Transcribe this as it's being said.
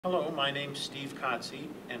Hello, my name's Steve Kotze,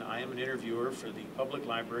 and I am an interviewer for the Public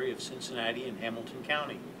Library of Cincinnati and Hamilton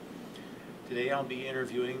County. Today I'll be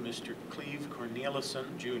interviewing Mr. Cleve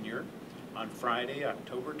Cornelison, Jr. on Friday,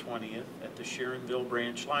 October 20th at the Sharonville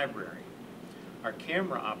Branch Library. Our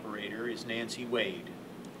camera operator is Nancy Wade.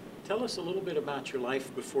 Tell us a little bit about your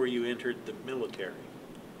life before you entered the military.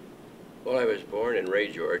 Well, I was born in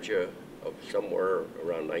Ray, Georgia, somewhere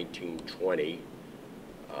around 1920.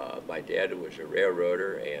 My dad was a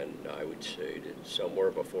railroader, and I would say that somewhere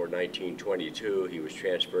before 1922, he was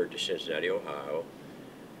transferred to Cincinnati, Ohio,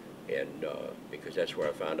 and because that's where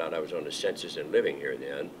I found out I was on the census and living here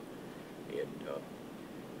then. And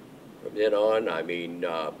from then on, I mean,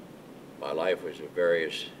 my life was at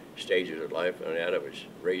various stages of life. And I was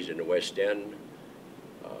raised in the West End,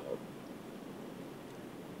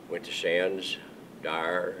 went to Sands,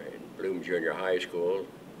 Dyer, and Bloom Junior High School.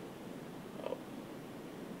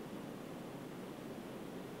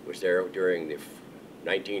 Was there during the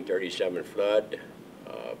 1937 flood.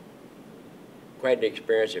 Quite an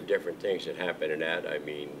experience of different things that happened in that. I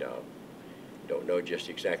mean, don't know just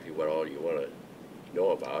exactly what all you want to know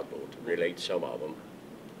about, but to relate some of them.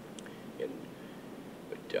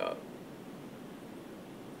 But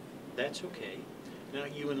That's okay. Now,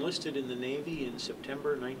 you enlisted in the Navy in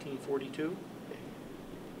September 1942?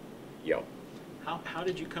 Yeah. How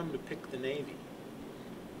did you come to pick the Navy?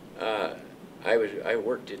 I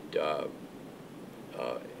worked at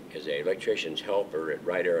as an electrician's helper at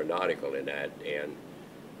Wright Aeronautical in that, and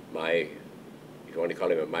you want to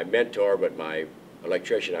call him my mentor, but my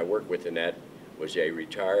electrician I worked with in that was a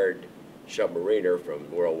retired submariner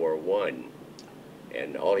from World War I,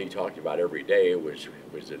 and all he talked about every day was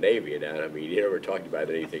the Navy and that. I mean, he never talked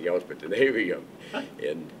about anything else but the Navy,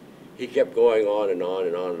 and he kept going on and on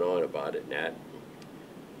and on and on about it and that,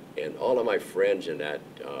 and all of my friends in that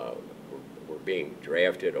were being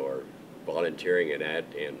drafted or volunteering in that,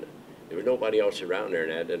 and there was nobody else around there in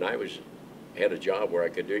that, and I had a job where I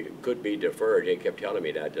could be deferred. He kept telling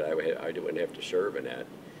me that I wouldn't have to serve in that,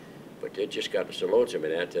 but it just got so lonesome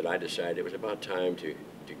in that I decided it was about time to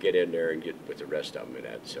get in there and get with the rest of them in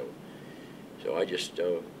that. So I just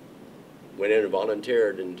went in and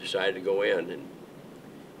volunteered and decided to go in, and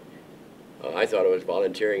I thought I was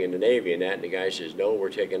volunteering in the Navy and that, and the guy says, no, we're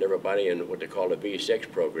taking everybody in what they call the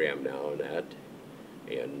V6 program now and that.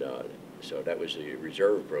 And so that was the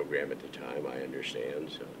reserve program at the time, I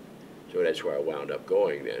understand. So that's where I wound up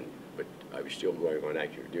going then. But I was still going on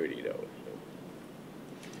active duty though.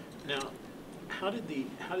 So. Now, how did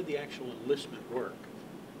the actual enlistment work?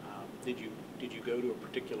 Did you go to a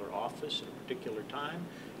particular office at a particular time?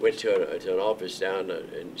 Went to an office down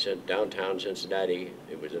in downtown Cincinnati.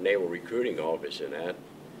 It was a naval recruiting office in that,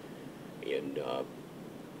 and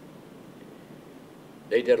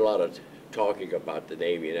they did a lot of talking about the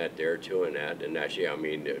Navy and that there too and that. And actually, I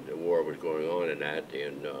mean, the war was going on in that,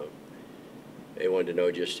 and they wanted to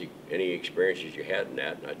know just any experiences you had in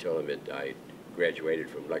that. And I told them that I graduated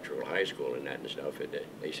from electrical high school and that and stuff. And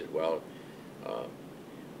they said, well,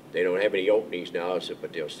 they don't have any openings now,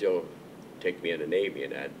 but they'll still take me in the Navy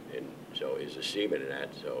and that, and so as a seaman and that.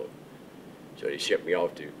 So they shipped me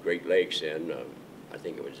off to Great Lakes, and I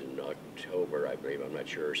think it was in October, I believe. I'm not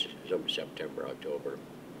sure, some September, October,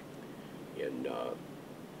 and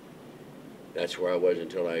that's where I was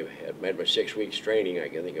until I had met my 6 weeks training. I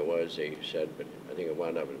think it was, they said, but I think it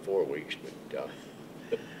wound up in 4 weeks. But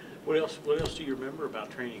What else do you remember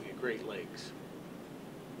about training at Great Lakes?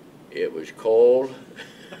 It was cold.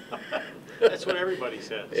 That's what everybody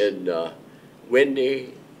says. And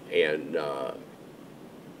windy, and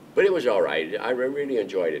but it was all right. I really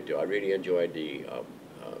enjoyed it too. I really enjoyed the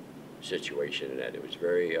situation in that. It was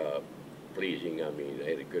very pleasing. I mean,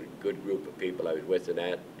 I had a good group of people I was with in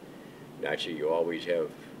that. And actually, you always have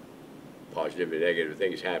positive and negative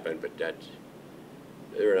things happen, but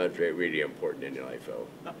they're not really important in your life, though.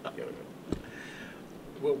 You know.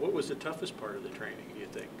 Well, what was the toughest part of the training, do you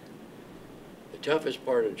think? The toughest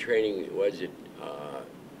part of the training was that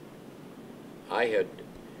I had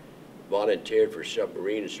volunteered for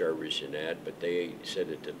submarine service in that, but they said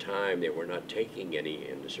at the time they were not taking any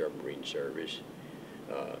in the submarine service,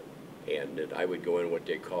 and that I would go in what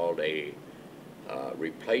they called a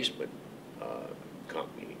replacement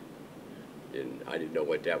company. And I didn't know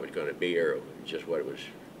what that was going to be or just what it was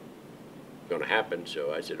going to happen,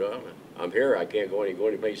 so I said, well, I'm here, I can't go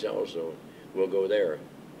any place else, so we'll go there.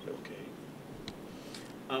 So. Okay.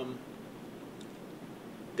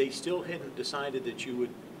 They still hadn't decided that you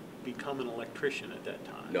would become an electrician at that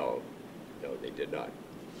time? No, they did not.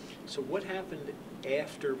 So what happened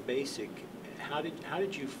after basic? How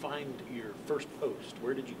did you find your first post?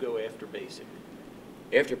 Where did you go after basic?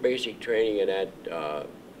 after basic training and that,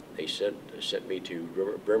 they sent me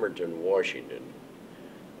to Bremerton, Washington,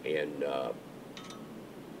 and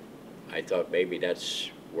I thought maybe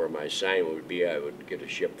that's where my assignment would be. I would get a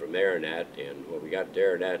ship from there and that, and when we got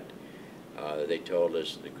there and that, they told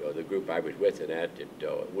us, the group I was with and that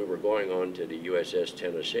we were going on to the USS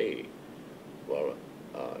Tennessee. Well,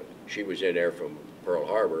 she was in there from Pearl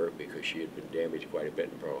Harbor because she had been damaged quite a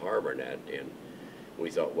bit in Pearl Harbor and that, and we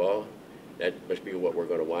thought, well, that must be what we're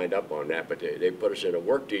going to wind up on that. But they put us in a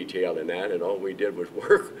work detail in that, and all we did was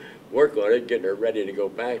work on it, getting her ready to go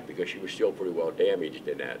back because she was still pretty well damaged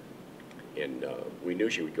in that. And we knew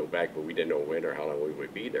she would go back, but we didn't know when or how long we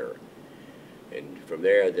would be there. And from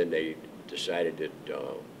there, then they decided that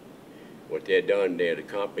what they had done, they had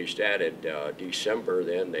accomplished that in December.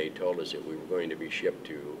 Then they told us that we were going to be shipped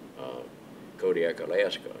to Kodiak,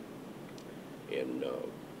 Alaska, and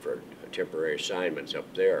for temporary assignments up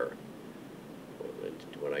there. Well,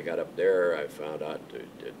 when I got up there, I found out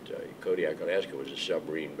that Kodiak, Alaska was a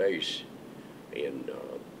submarine base, and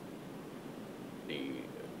the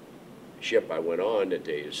ship I went on that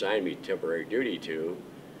they assigned me temporary duty to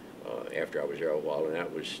after I was there a while, and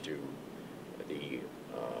that was to the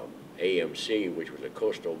AMC, which was a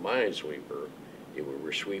coastal minesweeper. They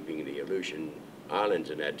were sweeping the Aleutian Islands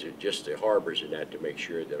and that, just the harbors and that, to make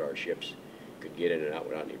sure that our ships could get in and out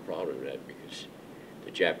without any problem with that, because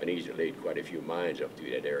the Japanese had laid quite a few mines up through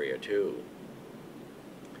that area too.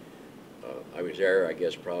 I was there, I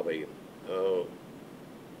guess probably 8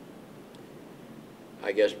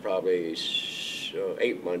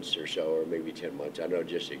 months or so, or maybe 10 months. I don't know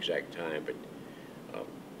just the exact time, but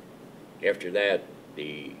after that,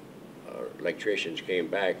 the electricians came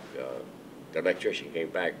back. The electrician came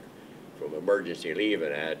back from emergency leave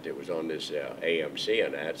and that. It was on this AMC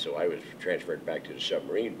and that, so I was transferred back to the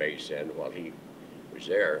submarine base then while he was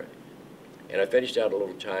there. And I finished out a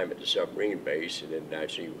little time at the submarine base, and then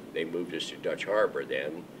actually they moved us to Dutch Harbor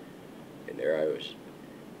then. And there I was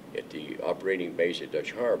at the operating base at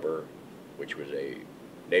Dutch Harbor, which was a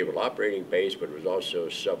naval operating base, but it was also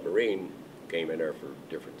a submarine, came in there for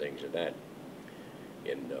different things and that.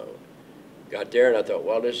 And got there and I thought,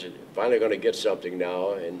 well, this is finally going to get something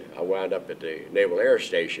now, and I wound up at the Naval Air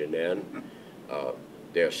Station then.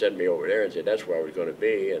 They sent me over there and said that's where I was going to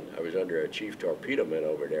be, and I was under a chief torpedo man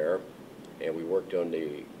over there, and we worked on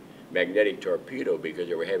the magnetic torpedo because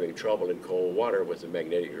they were having trouble in cold water with the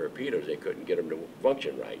magnetic torpedoes. They couldn't get them to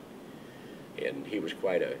function right. And he was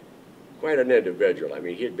quite an individual. I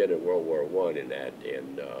mean, he had been in World War I in that,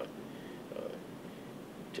 and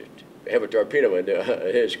to have a torpedo in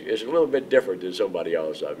is a little bit different than somebody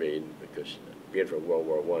else. I mean, because being from World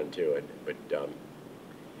War I too. But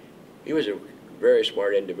he was a very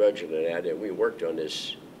smart individual in that, and we worked on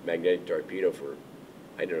this magnetic torpedo for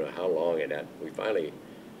I don't know how long in that. We finally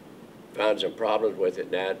found some problems with it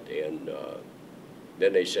and that, and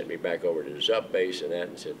then they sent me back over to the sub base and that,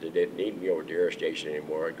 and said they didn't need me over at the air station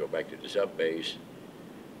anymore. I'd go back to the sub base,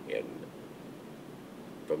 and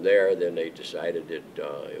from there, then they decided that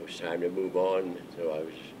it was time to move on. So I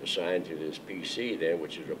was assigned to this PC then,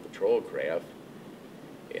 which is a patrol craft,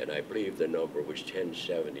 and I believe the number was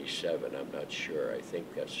 1077. I'm not sure. I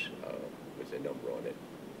think that's with the number on it.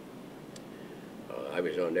 I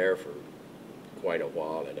was on there for quite a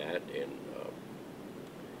while and that, and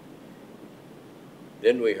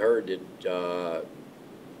then we heard that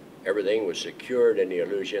everything was secured in the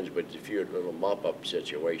Aleutians, but a few little mop-up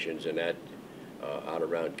situations and that out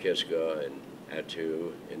around Kiska and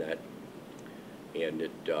Attu and that, and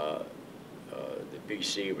that the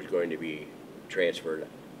PC was going to be transferred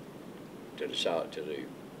to the South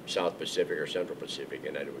Pacific or Central Pacific,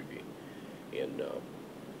 and that it would be in.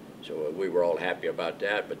 So we were all happy about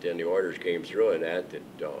that, but then the orders came through and that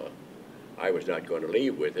I was not going to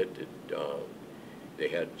leave with it. That they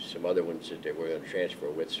had some other ones that they were going to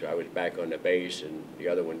transfer with, so I was back on the base, and the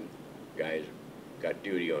other guys got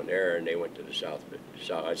duty on there, and they went to the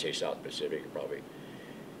I'd say South Pacific, probably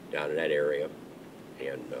down in that area,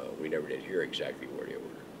 and we never did hear exactly where they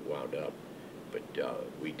were wound up, but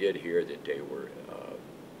we did hear that they were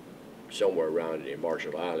somewhere around the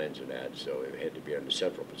Marshall Islands and that, so it had to be on the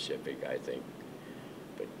Central Pacific, I think.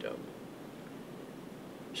 But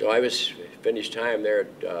so I was finished time there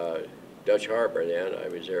at Dutch Harbor then. I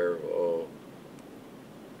was there,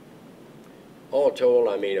 all told,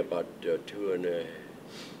 I mean, about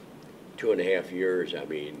 2.5 years, I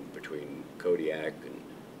mean, between Kodiak and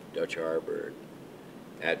Dutch Harbor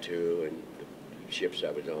and Attu and the ships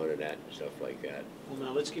I was on and that and stuff like that. Well,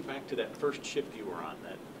 now let's get back to that first ship you were on,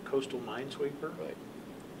 that coastal minesweeper. Right.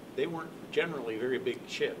 They weren't generally very big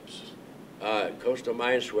ships. Coastal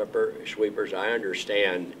Minesweepers, I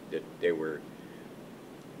understand that they were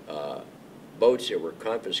boats that were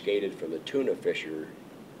confiscated from the tuna fisher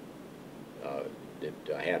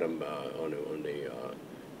that had them on the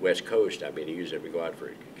West Coast. I mean, he used them to go out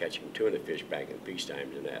for catching tuna fish back in peace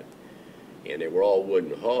times and that. And they were all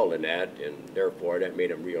wooden hull and that, and therefore that made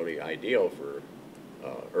them really ideal for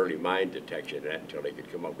early mine detection and that until they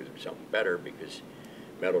could come up with something better, because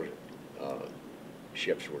metal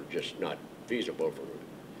ships were just not feasible for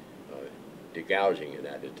degaussing and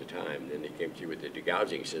that at the time. And then they came through with the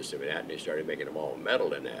degaussing system and that, and they started making them all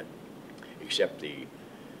metal and that, except the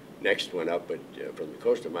next one up from the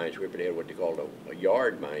coastal minesweeper, they had what they called a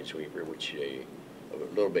yard minesweeper, which a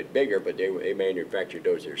little bit bigger, but they manufactured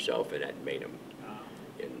those themselves and that made them.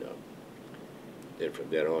 And then from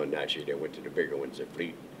then on, naturally, they went to the bigger ones, the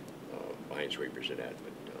fleet minesweepers and that.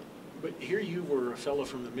 But here you were a fellow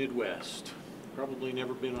from the Midwest, probably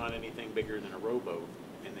never been on anything bigger than a rowboat,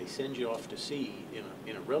 and they send you off to sea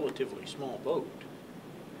in a relatively small boat.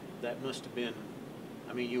 That must have been,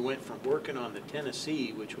 I mean, you went from working on the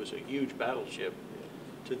Tennessee, which was a huge battleship,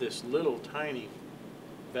 to this little tiny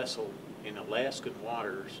vessel in Alaskan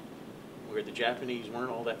waters where the Japanese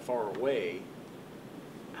weren't all that far away.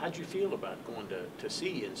 How'd you feel about going to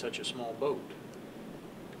sea in such a small boat?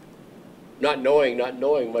 Not knowing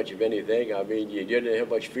much of anything. I mean, you didn't have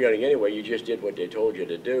much feeling anyway. You just did what they told you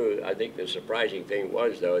to do. I think the surprising thing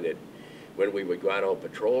was, though, that when we would go out on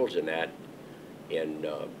patrols and that, and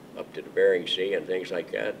up to the Bering Sea and things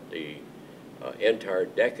like that, the entire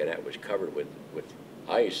deck of that was covered with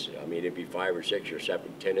ice. I mean, it'd be 5 or 6 or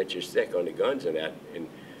 7, 10 inches thick on the guns and that. And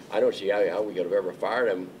I don't see how we could have ever fired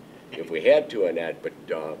them if we had to on that. But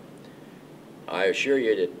I assure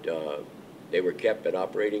you that they were kept in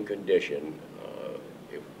operating condition,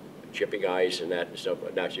 chipping ice and that and stuff.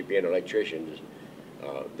 But actually, being electricians,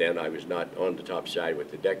 then I was not on the top side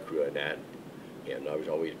with the deck crew and that, and I was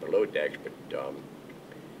always below decks. But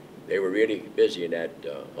they were really busy in that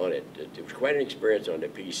on it. It was quite an experience on the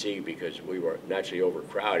PC because we were naturally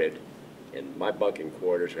overcrowded, and my bunking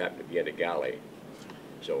quarters happened to be in a galley,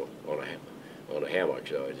 so on a hammock.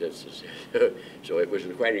 So so it was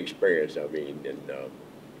quite an experience. I mean, and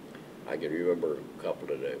I can remember a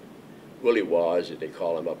couple of the Willy Waws that they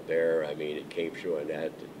call them up there. I mean, it came through on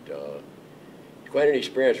that. Quite an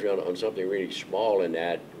experience on something really small in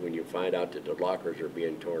that, when you find out that the lockers are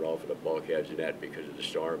being torn off of the bulkheads and that because of the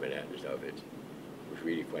storm and that and stuff. It was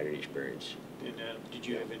really quite an experience. And did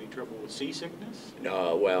you have any trouble with seasickness?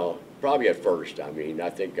 No, well, probably at first. I mean, I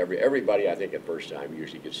think everybody, I think at first time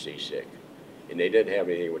usually gets seasick. And they didn't have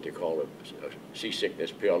anything what they call a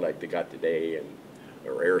seasickness pill like they got today,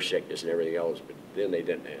 or air sickness and everything else, but then they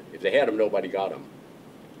didn't have. If they had them, nobody got them.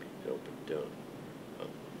 So, but,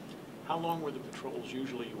 how long were the patrols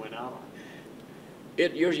usually you went out on?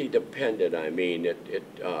 It usually depended. I mean,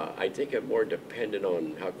 I think it more depended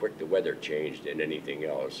on how quick the weather changed than anything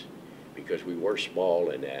else, because we were small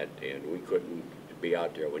in that, and we couldn't be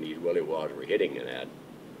out there when these Willy Waws were hitting in that,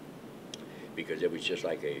 because it was just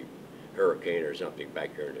like a hurricane or something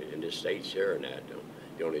back here in the States here and that.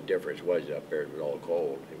 The only difference was up there it was all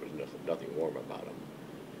cold. There was nothing warm about them.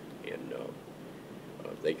 And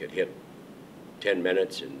they could hit 10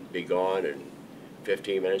 minutes and be gone, and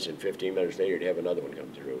 15 minutes, and 15 minutes later you'd have another one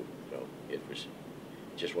come through. So it was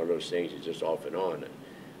just one of those things. It's just off and on.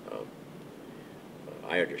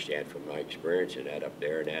 I understand from my experience in that up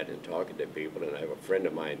there and that, and talking to people, and I have a friend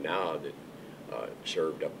of mine now that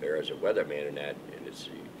served up there as a weatherman in that, and it's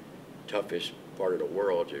the toughest part of the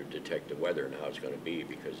world to detect the weather and how it's going to be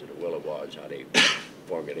because of the Willy Waws, how they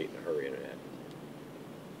formulate in a hurry and that.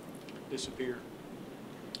 Disappear.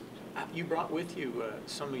 You brought with you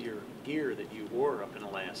some of your gear that you wore up in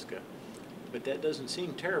Alaska, but that doesn't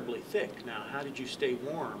seem terribly thick. Now, how did you stay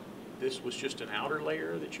warm? This was just an outer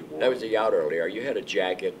layer that you wore? That was the outer layer. You had a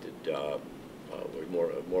jacket that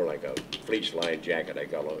was more like a fleece-lined jacket, I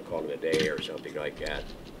call it a day or something like that.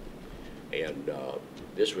 And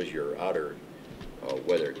this was your outer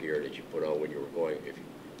weather gear that you put on when you were going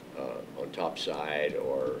on top side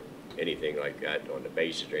or anything like that on the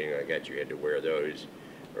bases or anything like that. You had to wear those,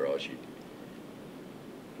 or else you'd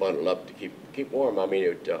bundle up to keep warm. I mean,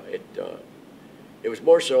 it was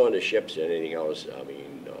more so on the ships than anything else. I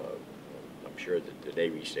mean, I'm sure that the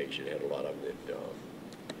Navy station had a lot of them that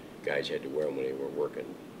guys had to wear them when they were working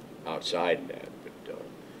outside and that. But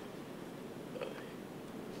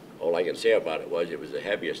all I can say about it was the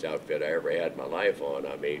heaviest outfit I ever had in my life on.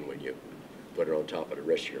 I mean, when you put it on top of the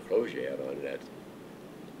rest of your clothes you had on, that.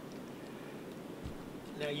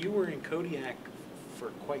 Now, you were in Kodiak for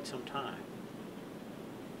quite some time.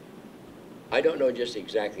 I don't know just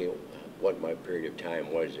exactly what my period of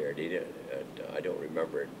time was there. I don't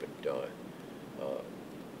remember it, but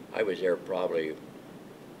I was there probably,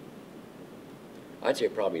 I'd say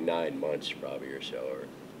probably 9 months, probably or so.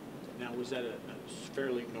 Now, was that a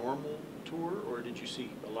fairly normal tour, or did you see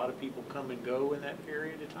a lot of people come and go in that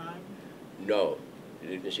period of time? No, you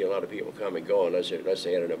didn't see a lot of people come and go unless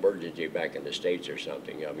they had an emergency back in the States or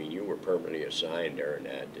something. I mean, you were permanently assigned during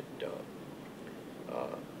that.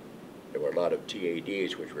 There were a lot of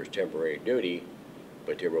TADs, which was temporary duty,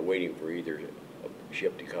 but they were waiting for either a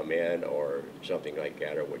ship to come in or something like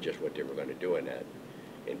that, or just what they were going to do in that.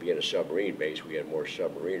 And being a submarine base, we had more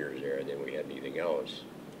submariners there than we had anything else.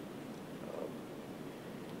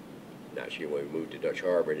 Actually, when we moved to Dutch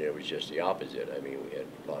Harbor, it was just the opposite. I mean, we had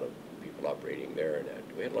a lot of people operating there, and that.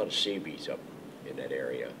 We had a lot of Seabees up in that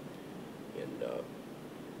area. And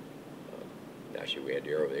actually, we had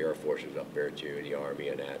the Air Force was up there too, the Army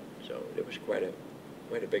and that. So it was quite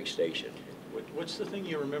a big station. What's the thing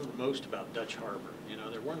you remember most about Dutch Harbor? You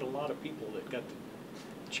know, there weren't a lot of people that got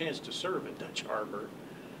the chance to serve at Dutch Harbor.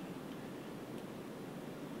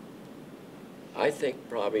 I think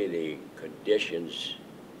probably the conditions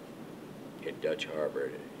in Dutch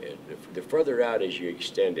Harbor, the further out as you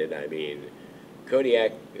extend it, I mean,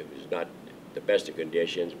 Kodiak was not the best of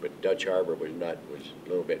conditions, but Dutch Harbor was a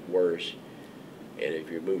little bit worse. And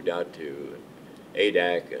if you moved out to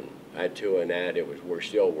Adak and Atua and that, we're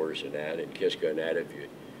still worse than that. And Kiska and that,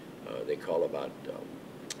 they call about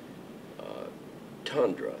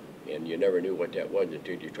tundra, and you never knew what that was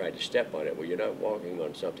until you tried to step on it. Well, you're not walking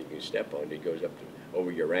on something you step on. It goes up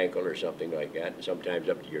over your ankle or something like that, and sometimes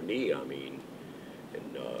up to your knee, I mean.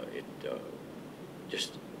 And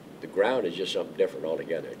just, the ground is just something different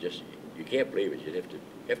altogether. Just, you can't believe it. You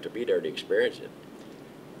have to be there to experience it.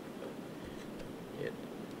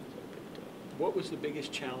 What was the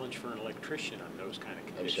biggest challenge for an electrician on those kind of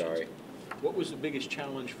conditions? I'm sorry? What was the biggest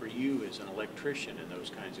challenge for you as an electrician in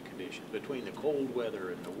those kinds of conditions? Between the cold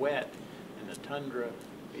weather and the wet and the tundra,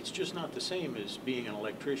 it's just not the same as being an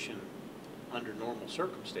electrician under normal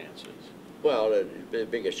circumstances. Well, the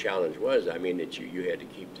biggest challenge was, I mean, that you had to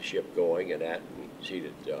keep the ship going and that, and see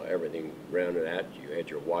that everything ran and that. You had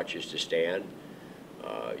your watches to stand,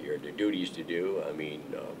 the duties to do. I mean,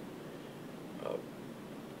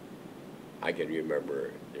 I can remember,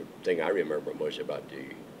 the thing I remember most about the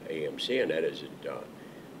AMC and that is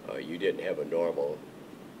that you didn't have a normal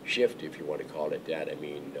shift, if you want to call it that. I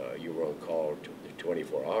mean, you were on call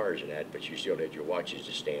 24 hours and that, but you still had your watches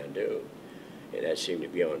to stand too. And that seemed to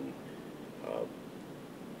be on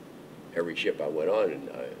every ship I went on, and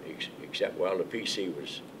except, well, the PC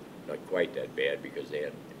was not quite that bad because they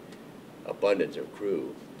had abundance of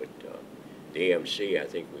crew. But the AMC, I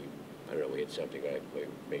think I don't know, we had something like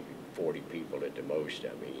maybe 40 people at the most.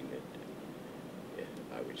 I mean,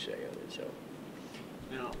 I would say on it. So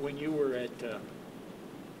now, when you were at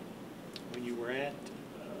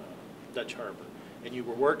Dutch Harbor, and you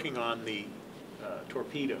were working on the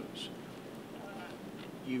torpedoes,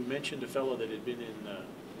 you mentioned a fellow that had been in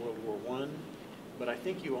World War I, but I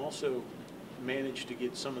think you also managed to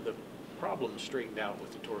get some of the problems straightened out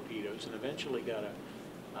with the torpedoes, and eventually got a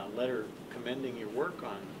letter commending your work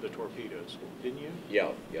on the torpedoes, didn't you?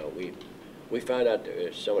 Yeah, we found out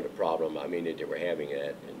some of the problem, I mean, that they were having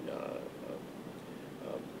that, and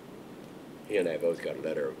he and I both got a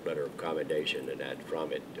letter of commendation and that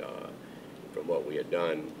from it, from what we had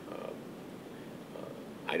done.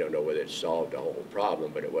 I don't know whether it solved the whole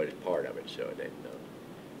problem, but it was part of it. So then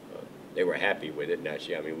they were happy with it, and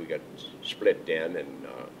actually, I mean, we got split then, and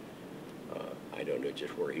I don't know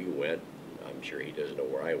just where he went. I'm sure he doesn't know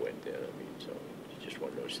where I went then. I mean, so it's just one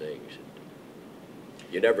of those things.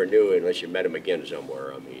 You never knew unless you met him again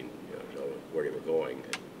somewhere. I mean, so where they were going.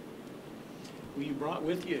 Well, you brought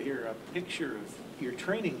with you here a picture of your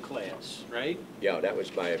training class, right? Yeah, that was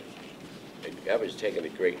taken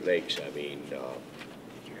at Great Lakes. I mean,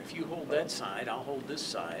 if you hold that side, I'll hold this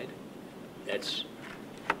side. This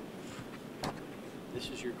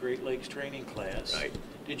is your Great Lakes training class. Right.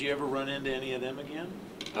 Did you ever run into any of them again?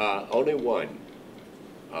 Only one.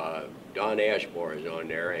 Don Ashmore is on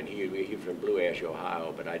there, and he's from Blue Ash,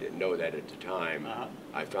 Ohio, but I didn't know that at the time.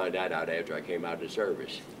 I found that out after I came out of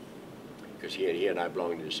service, because he and I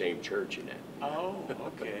belonged to the same church in that. Oh,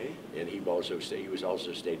 okay. And he was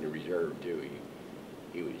also stayed in the reserve too.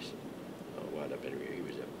 He was wound up in.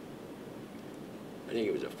 I think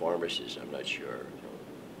he was a pharmacist. I'm not sure.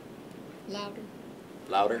 Louder.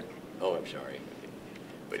 Louder? Oh, I'm sorry.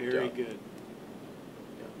 But, very good.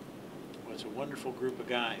 Well, it's a wonderful group of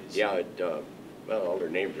guys. Yeah, well, all their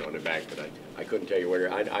names are on the back, but I couldn't tell you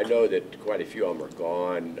where. I know that quite a few of them are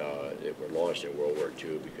gone, that were launched in World War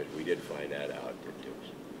II, because we did find that out. That it was,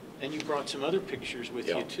 And you brought some other pictures with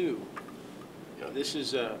you too. Yeah. This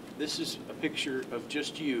is a picture of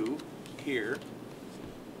just you here.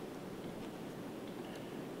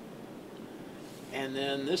 And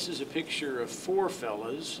then this is a picture of 4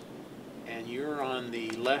 fellas, and you're on the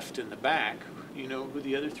left in the back. You know who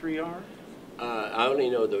the other 3 are? I only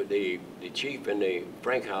know the chief, and the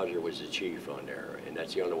Frank Hauser was the chief on there, and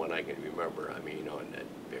that's the only one I can remember. I mean, on that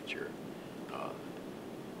picture.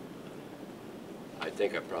 I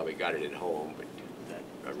think I probably got it at home, but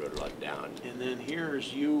I wrote a lot down. And then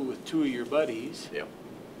here's you with 2 of your buddies. Yeah.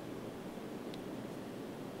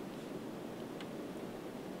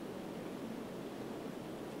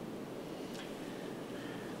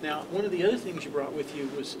 Now, one of the other things you brought with you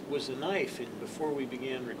was a knife, and before we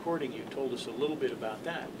began recording, you told us a little bit about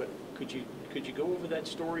that. But could you go over that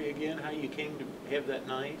story again? How you came to have that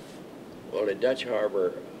knife? Well, in Dutch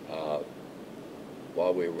Harbor,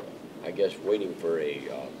 while we were, I guess, waiting for an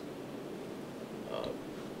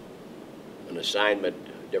assignment,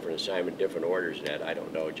 different orders, and that I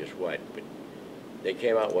don't know just what, but they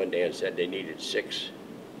came out one day and said they needed 6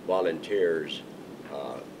 volunteers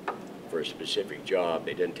for a specific job.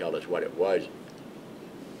 They didn't tell us what it was.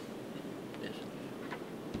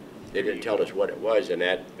 They didn't tell us what it was and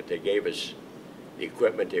that, but they gave us the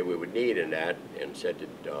equipment that we would need in that, and said that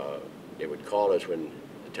they would call us when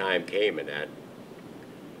the time came and that.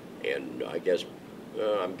 And I guess,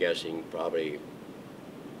 I'm guessing probably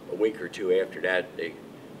a week or 2 after that, they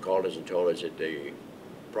called us and told us that the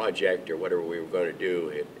project or whatever we were going to do,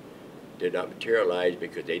 it did not materialize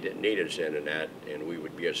because they didn't need us in that, and we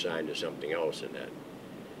would be assigned to something else in that.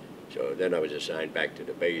 So then I was assigned back to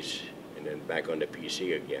the base and then back on the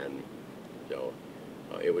PC again. So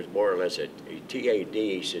it was more or less a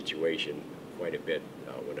TAD situation quite a bit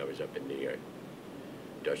when I was up in the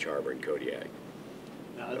Dutch Harbor and Kodiak.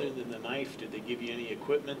 Now, other than the knife, did they give you any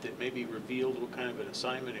equipment that maybe revealed what kind of an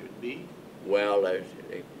assignment it would be? Well,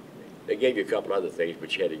 they gave you a couple other things,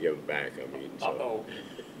 but you had to give them back. I mean, so. Uh-oh.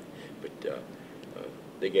 But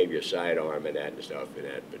they gave you a sidearm and that and stuff and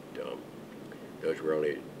that, but those were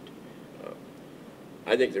only,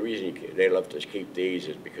 I think the reason they left us keep these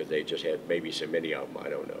is because they just had maybe so many of them, I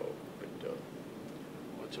don't know. But well,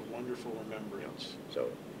 it's a wonderful remembrance. So.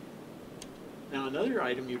 Now, another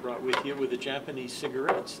item you brought with you were the Japanese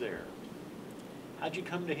cigarettes there. How'd you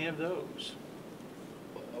come to have those?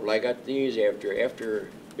 Well, I got these after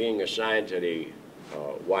being assigned to the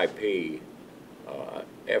YP.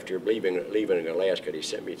 After leaving Alaska, they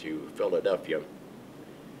sent me to Philadelphia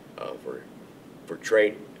for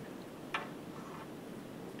training.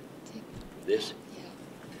 This?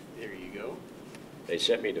 There you go. They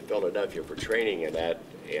sent me to Philadelphia for training and that,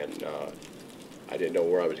 and I didn't know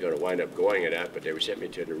where I was going to wind up going in that, but they sent me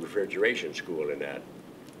to the refrigeration school in that.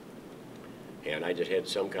 And I just had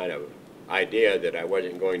some kind of idea that I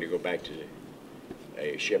wasn't going to go back to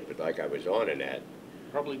a ship like I was on in that.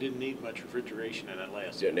 Probably didn't need much refrigeration in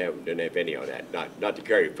Alaska. Didn't have any on that, not to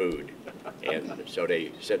carry food. And so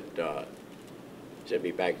they sent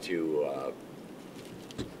me back to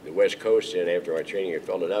the West Coast and after our training in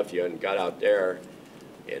Philadelphia, and got out there,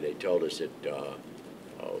 and they told us that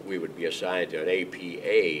we would be assigned to an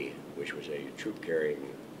APA, which was a troop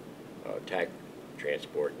carrying TAC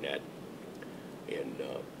transport and that. And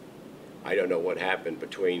I don't know what happened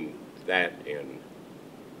between that and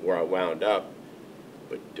where I wound up,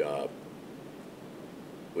 but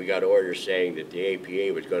we got orders saying that the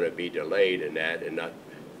APA was going to be delayed in that, and not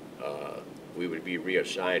we would be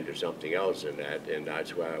reassigned to something else in that, and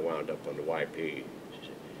that's why I wound up on the YP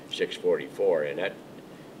 644, and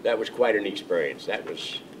that was quite an experience. That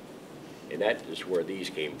was where these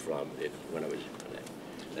came from. When I was on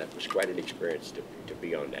that was quite an experience to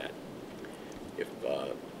be on that.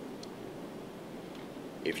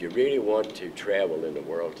 If you really want to travel in the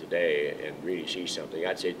world today and really see something,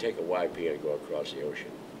 I'd say take a YP and go across the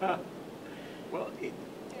ocean. Well,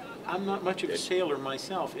 I'm not much of a sailor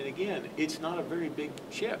myself, and again, it's not a very big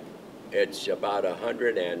ship. It's about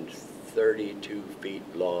 132 feet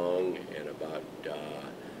long and about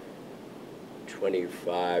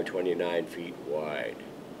 29 feet wide.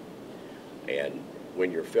 And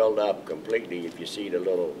when you're filled up completely, if you see the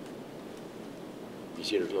little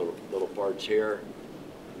parts here,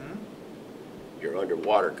 you're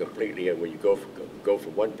underwater completely, and when you go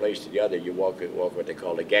from one place to the other, you walk what they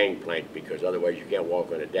call a gangplank, because otherwise you can't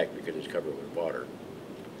walk on a deck because it's covered with water.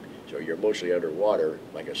 So you're mostly underwater,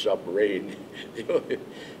 like a submarine,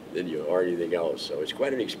 than you are anything else. So it's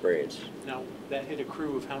quite an experience. Now, that hit a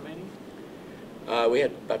crew of how many? We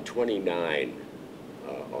had about 29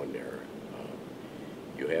 on there.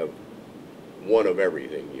 You have one of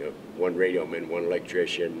everything. You have one radioman, one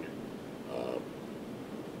electrician,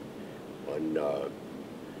 one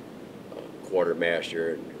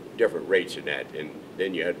quartermaster, and different rates in that. And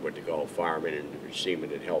then you had what they call firemen and seamen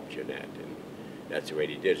that helped you in that. And that's the way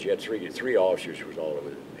they did it. So you had three officers was all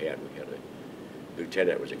we had. We had a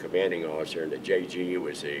lieutenant was a commanding officer, and the JG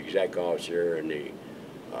was the exec officer, and the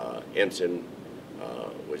ensign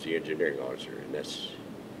was the engineering officer. And that's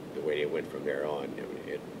the way they went from there on. I mean,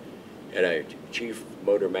 it had a chief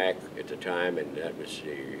motor mech at the time, and that was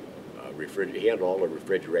the he handled all the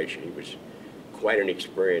refrigeration. He was quite an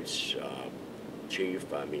experienced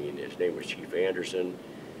chief. I mean, his name was Chief Anderson,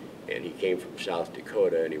 and he came from South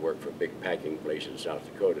Dakota, and he worked for a big packing place in South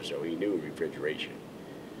Dakota, so he knew refrigeration.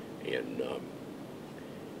 And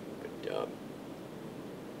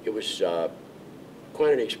it was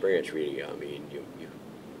quite an experience, really. I mean,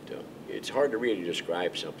 it's hard to really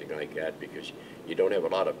describe something like that because you don't have a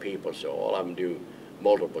lot of people, so all of them do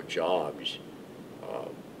multiple jobs.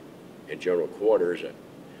 In general quarters,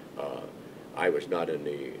 I was not in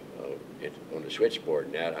the on the switchboard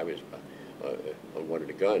and that. I was on one of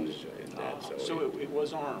the guns and that. So it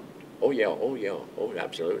was armed. Oh yeah, oh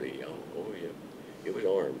absolutely, yeah. Oh yeah, it was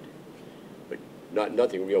armed, but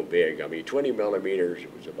nothing real big. I mean, 20 millimeters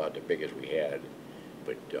was about the biggest we had,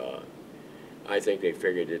 but I think they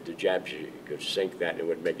figured that the Japs could sink that and it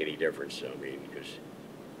wouldn't make any difference. I mean,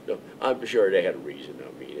 because I'm sure they had a reason.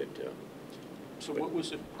 I mean, So what was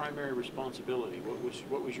the primary responsibility?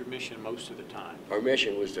 What was your mission most of the time? Our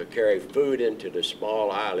mission was to carry food into the small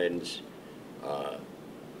islands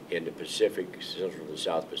in the Pacific, Central and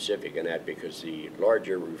South Pacific, and that because the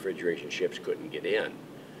larger refrigeration ships couldn't get in.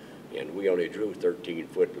 And we only drew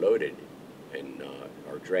 13-foot loaded in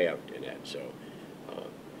our draft in that. So,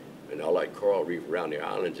 and all that coral reef around the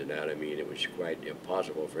islands and that, I mean, it was quite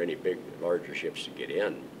impossible for any larger ships to get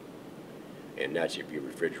in. And that's if you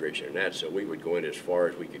refrigeration and that. So we would go in as far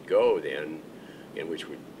as we could go then, in which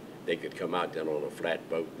they could come out then on a flat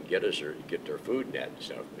boat and get us or get their food and that and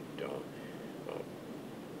stuff. But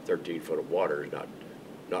 13 foot of water is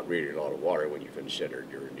not really a lot of water when you consider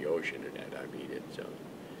you're in the ocean and that. I mean, it's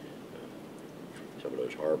some of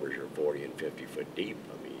those harbors are 40 and 50 foot deep.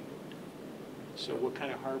 I mean. So what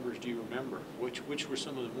kind of harbors do you remember? Which were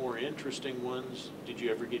some of the more interesting ones? Did you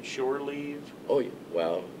ever get shore leave? Oh,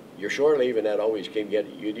 well. Your shore leave and that always came you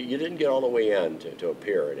didn't get all the way in to a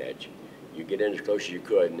pier and that. You get in as close as you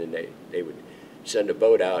could, and then they would send a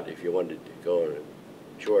boat out if you wanted to go on a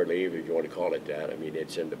shore leave, if you want to call it that. I mean,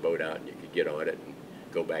 they'd send the boat out and you could get on it and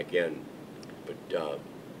go back in. But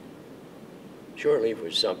shore leave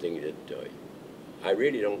was something that I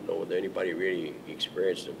really don't know whether anybody really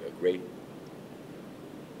experienced a great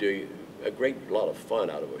lot of fun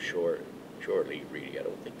out of a shore leave. Really, I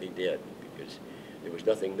don't think they did because there was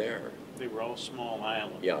nothing there. They were all small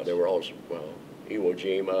islands. Yeah, they were all, well, Iwo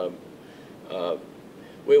Jima.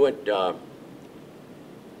 We went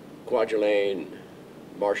Kwajalein,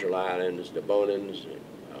 Marshall Islands, the Bonans,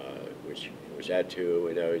 which was Attu,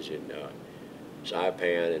 and those in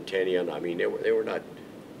Saipan and Tinian. I mean, they were not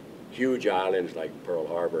huge islands like Pearl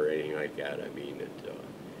Harbor or anything like that. I mean,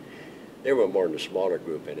 they were more in the smaller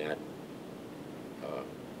group in that.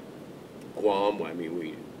 Guam, I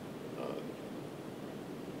mean,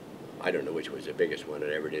 I don't know which was the biggest one. I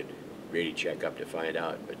never did really check up to find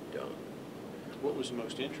out, but. What was the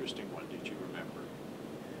most interesting one, did you remember?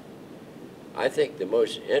 I think the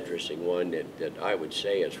most interesting one that I would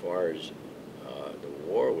say as far as the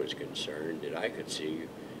war was concerned that I could see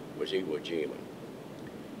was Iwo Jima.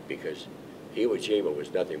 Because Iwo Jima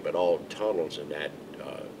was nothing but all tunnels and that.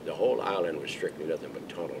 The whole island was strictly nothing but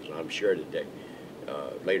tunnels. I'm sure that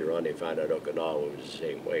later on they found out Okinawa was the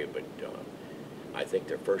same way, but I think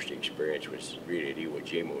their first experience was really at Iwo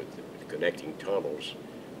Jima with connecting tunnels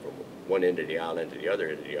from one end of the island to the other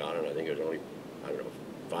end of the island. I think it was only, I don't know,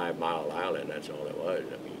 5 mile island, that's all it was.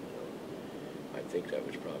 I mean, I think that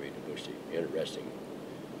was probably the most interesting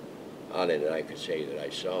island that I could say that I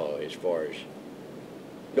saw as far as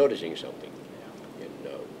noticing something. And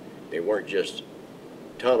they weren't just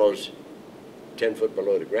tunnels 10 foot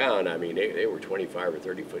below the ground. I mean, they were 25 or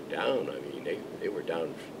 30 foot down. I mean, they were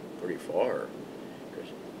down pretty far.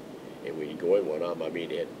 And when you go in one of them, I mean,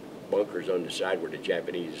 they had bunkers on the side where the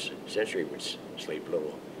Japanese sentry would sleep a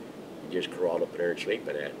little. You just crawl up there and sleep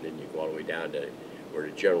in that, and then you go all the way down to where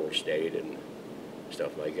the general stayed and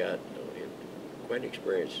stuff like that. Quite an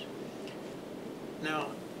experience. Now,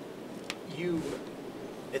 you,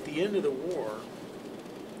 at the end of the war,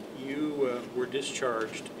 you were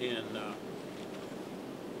discharged in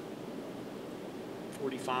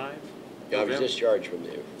 45? I was November? discharged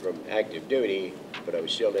from active duty, but I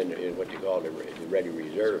was still in what they call the ready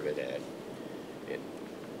reserve at that.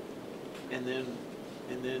 And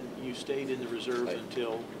then you stayed in the reserve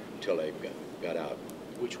until I got out.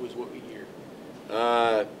 which was what year?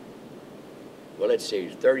 Well, let's see,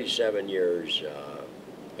 37 years.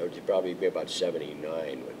 It would probably be about 79,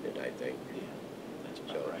 wouldn't it, I think? Yeah, that's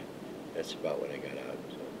about So right. that's about when I got out.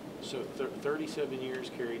 So 37 years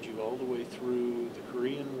carried you all the way through the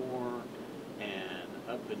Korean War and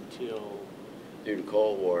up until Through the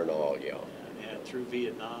Cold War and all, yeah. and through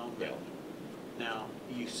Vietnam. Yeah. Now,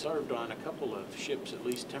 you served on a couple of ships, at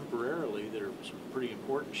least temporarily, that are some pretty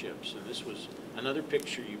important ships. And this was another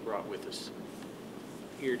picture you brought with us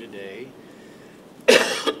here today.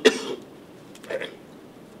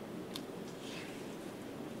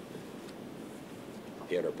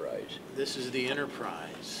 The Enterprise. This is the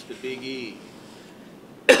Enterprise, the Big E.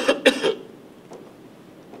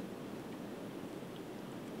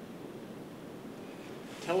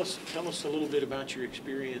 Tell us a little bit about your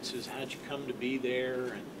experiences. How'd you come to be there,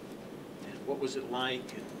 and what was it like,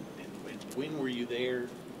 and when were you there?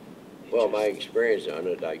 Well, my experience on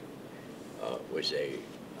it, was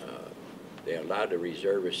they allowed the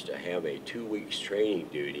reservists to have a 2 weeks training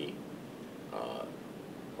duty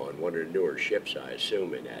on one of the newer ships, I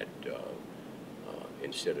assume, in that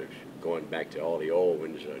instead of going back to all the old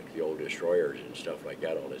ones, like the old destroyers and stuff like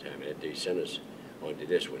that all the time. And they sent us onto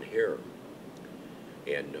this one here.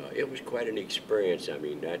 And it was quite an experience. I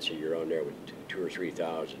mean, that's you're on there with 2,000 or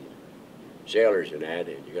 3,000 sailors and that,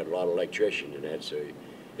 and you got a lot of electricians and that. So,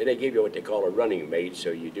 and they give you what they call a running mate, so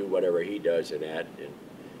you do whatever he does and that, and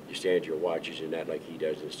you stand your watches and that like he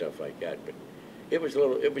does and stuff like that. But it was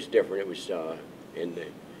different. It was, and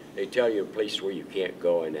they tell you places where you can't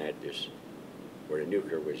go and that, just where the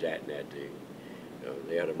nuclear was at and that.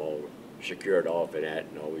 They had them all secured off and that,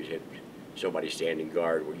 and always had somebody standing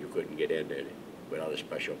guard where you couldn't get in there without a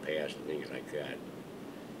special pass and things like that.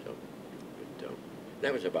 So, but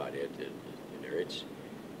that was about it. It's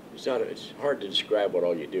hard to describe what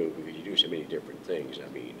all you do because you do so many different things. I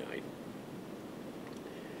mean,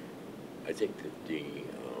 I think that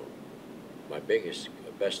my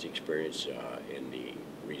best experience in the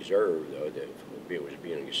reserve, though, that was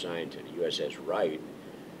being assigned to the USS Wright,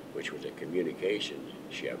 which was a communications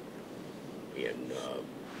ship, and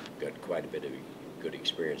got quite a bit of good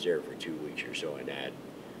experience there for 2 weeks or so in that.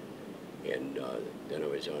 And then I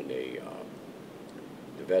was on the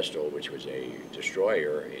Vestal, which was a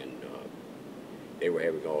destroyer, and they were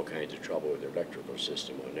having all kinds of trouble with their electrical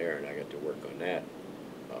system on there, and I got to work on that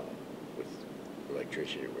with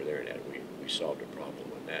electricians that were there, and that we solved a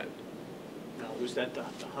problem on that. Now, was that the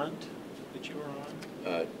Hunt that you were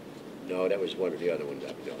on? No, that was one of the other ones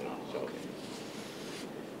I've done. Oh, So. okay.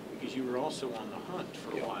 Because you were also on the Hunt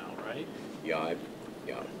for a while, right? Yeah,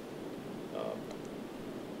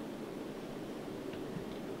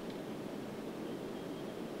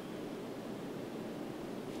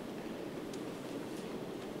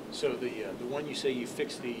 So the one you say you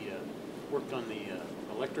fixed worked on the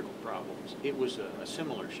electrical problems, it was a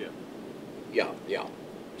similar ship. yeah.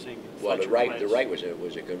 Saying Well, the Fletcher Wright class.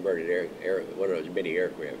 was a converted one of those mini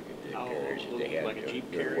aircraft carriers that they had like a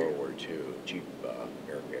Jeep during carrier? World War II, Jeep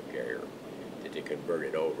aircraft carrier that they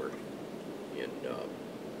converted over. And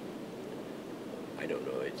I don't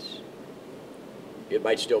know, it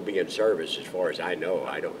might still be in service as far as I know.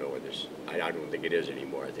 I don't know what I don't think it is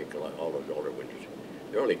anymore. I think all those older ones,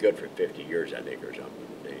 they're only good for 50 years, I think, or something.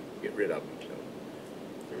 They get rid of them,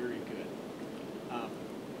 so. Very good.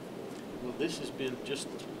 Well, this has been just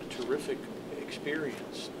a terrific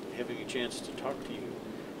experience, having a chance to talk to you.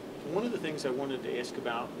 One of the things I wanted to ask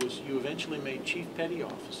about was you eventually made Chief Petty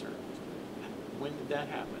Officer. When did that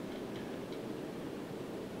happen?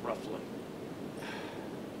 Roughly.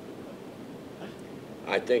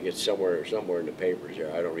 I think it's somewhere in the papers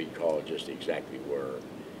there. I don't recall just exactly where,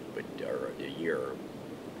 or the year.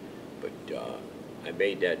 But I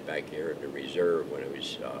made that back here in the reserve when I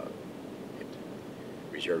was at the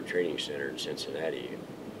Reserve Training Center in Cincinnati.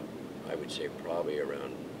 I would say probably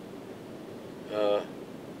around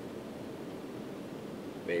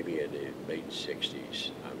maybe in the late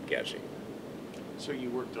 60s, I'm guessing. So you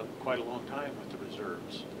worked quite a long time with the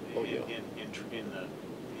reserves. Oh, yeah. In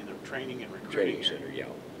the training and recruiting. Training center, yeah.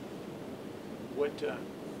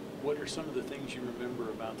 What are some of the things you remember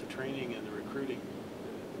about the training and the recruiting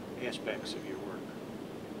aspects of your work?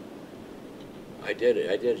 I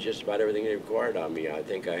did just about everything they required on me. I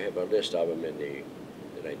think I have a list of them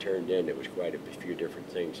that I turned in. It was quite a few different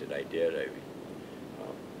things that I did. I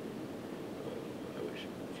was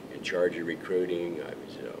in charge of recruiting. I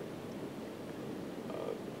was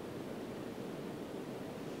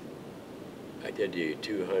did the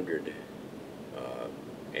 200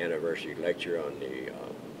 anniversary lecture on the, I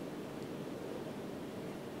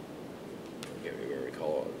can't even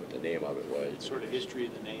recall what the name of it was. Sort of history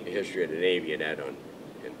of the Navy. The history of the Navy and that on,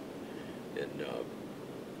 and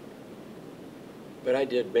but I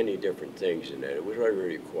did many different things in that. It was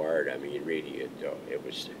really required. I mean, reading it, it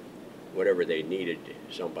was whatever they needed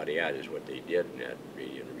somebody at is what they did in that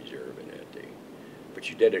reading in the reserve and that thing. But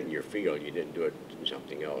you did it in your field. You didn't do it in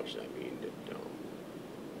something else. I mean,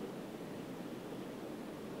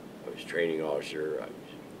 I was training officer. I was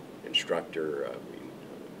instructor. I mean.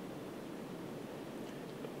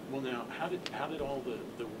 Well, now, how did all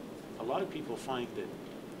a lot of people find that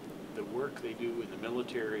the work they do in the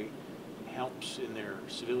military helps in their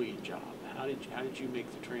civilian job. How did you make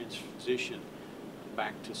the transition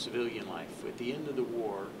back to civilian life? At the end of the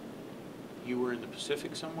war, you were in the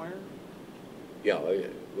Pacific somewhere? Yeah,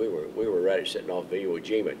 we were ready, sitting off the Iwo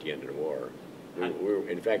Jima at the end of the war.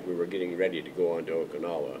 In fact, we were getting ready to go on to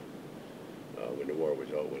Okinawa when the war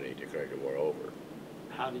was over, when they declared the war over.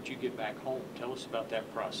 How did you get back home? Tell us about that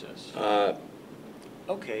process.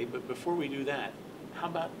 Okay, but before we do that, how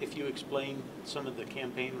about if you explain some of the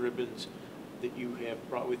campaign ribbons that you have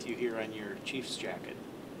brought with you here on your chief's jacket?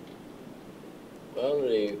 Well,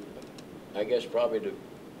 I guess probably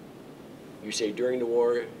you say during the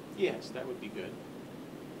war? Yes, that would be good.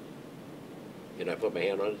 Can I put my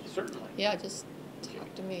hand on it? Certainly. Yeah, just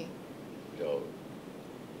talk to me. So,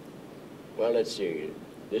 well, let's see.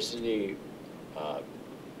 This is the,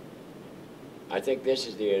 I think this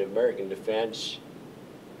is the American defense.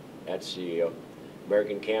 That's the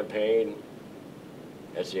American campaign.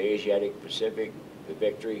 That's the Asiatic Pacific, the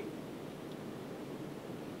victory.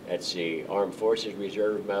 That's the Armed Forces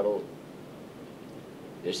Reserve Medal.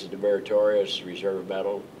 This is the Meritorious Reserve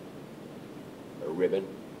Medal, or ribbon.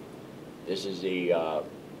 This is the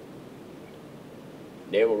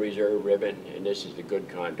Naval Reserve ribbon, and this is the Good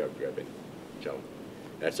Conduct ribbon. So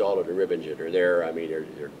that's all of the ribbons that are there. I mean,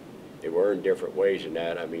 they were earned different ways in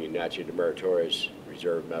that. I mean, actually the Meritorious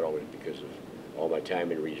Reserve Medal was because of all my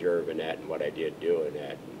time in reserve and that and what I did doing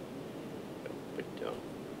that. But I'm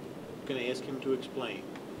going to ask him to explain.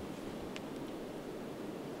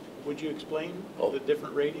 Would you explain the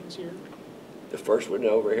different ratings here? the first one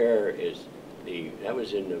over here is that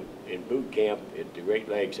was in boot camp at the Great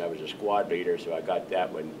Lakes. I was a squad leader, so I got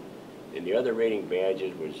that one. And the other rating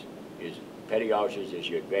badges is petty officers as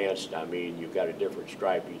you advanced. I mean, you got a different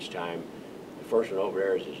stripe each time. The first one over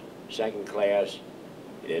there is the second class,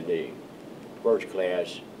 and the first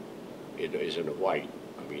class is in the white.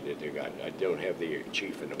 I mean, I don't have the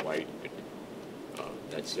chief in the white, but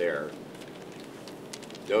that's there.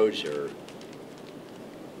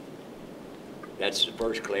 That's the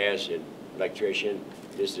first class in electrician.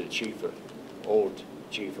 This is the old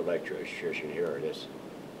chief electrician here.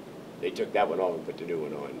 They took that one off and put the new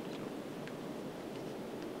one on.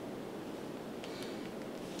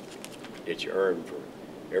 It's earned for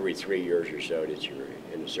every 3 years or so that you're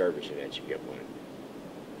in the service, and that you get one.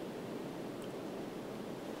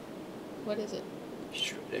 What is it?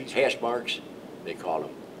 Hash marks, they call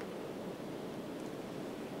them.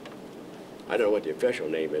 I don't know what the official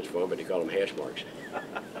name is for them, but they call them hash marks.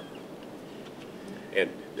 And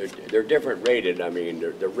they're different rated. I mean,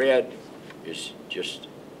 the red is just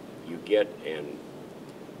you get, and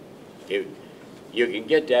you can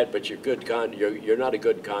get that, but you're not a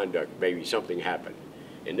good conduct. Maybe something happened.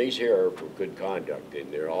 And these here are for good conduct,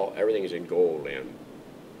 and everything is in gold. And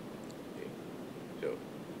so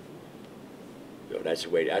that's the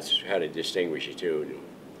way. That's how to distinguish you too.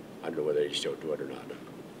 I don't know whether they still do it or not.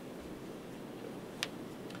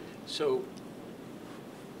 So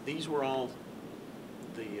these were all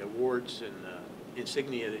the awards and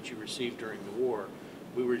insignia that you received during the war.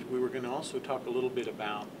 We were going to also talk a little bit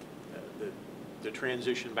about the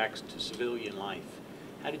transition back to civilian life.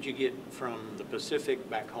 How did you get from the Pacific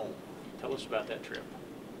back home? Tell us about that trip.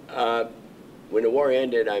 When the war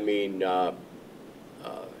ended, I mean,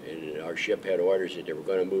 and our ship had orders that they were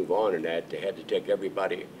going to move on, and that they had to take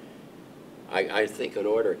everybody. I think an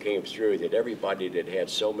order came through that everybody that had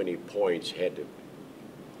so many points had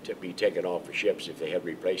to be taken off the ships if they had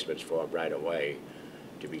replacements for them right away,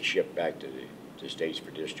 to be shipped back to the States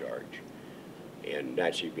for discharge. And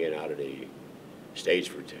actually being out of the States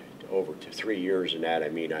for over 3 years and that, I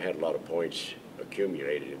mean, I had a lot of points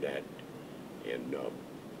accumulated in that. And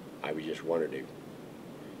I was just wanted to,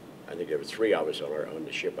 I think there were 3 of us on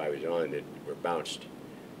the ship I was on that were bounced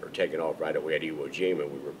or taken off right away at Iwo Jima.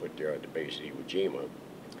 We were put there at the base of Iwo Jima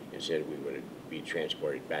and said we would be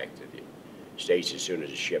transported back to the States as soon as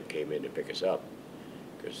the ship came in to pick us up,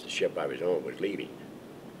 because the ship I was on was leaving.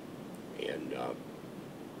 And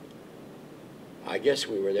I guess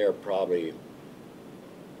we were there probably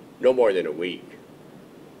no more than a week,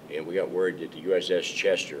 and we got word that the USS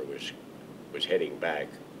Chester was heading back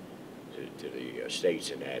to the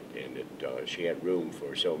States and that, and that she had room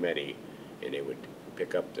for so many, and they would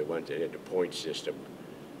pick up the ones that had the point system.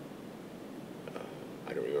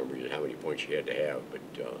 I don't remember how many points she had to have, but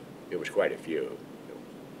it was quite a few.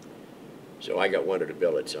 So I got one of the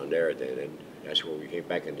billets on there then, and that's where we came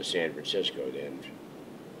back into San Francisco then,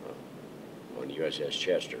 on the USS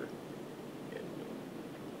Chester. And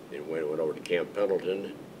then went over to Camp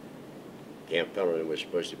Pendleton. Camp Pendleton was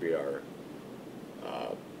supposed to be our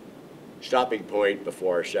stopping point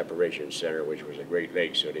before our separation center, which was the Great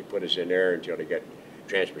Lakes. So they put us in there until they got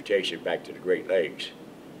transportation back to the Great Lakes.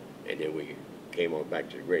 And then we came on back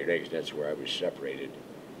to the Great Lakes, and that's where I was separated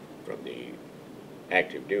from the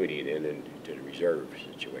active duty then into the reserve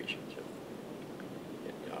situation. So,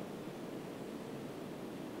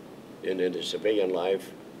 and in the civilian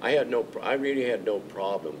life, I really had no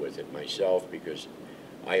problem with it myself, because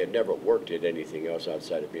I had never worked at anything else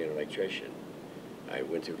outside of being an electrician. I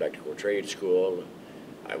went through electrical trade school.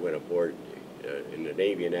 I went aboard in the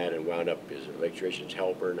Navy and that, and wound up as an electrician's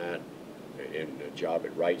helper and that, and a job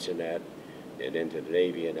at Wright's and that, and into the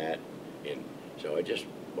Navy and that. And so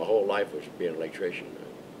my whole life was being an electrician.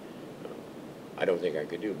 I don't think I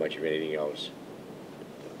could do much of anything else.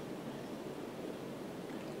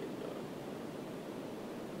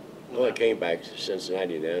 Well, I came back to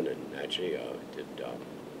Cincinnati then, and actually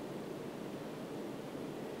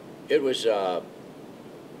it was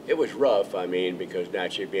rough. I mean, because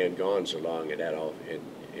naturally being gone so long and that all,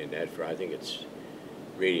 and that I think it's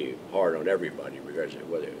really hard on everybody, regardless of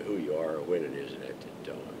who you are or when it is, that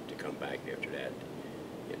to come back after that,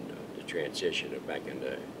 and the transition of back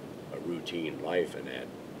into a routine life and that,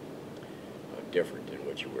 different than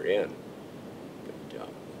what you were in. But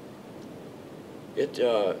it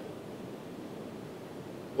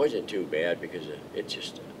wasn't too bad, because it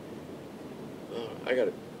just, I got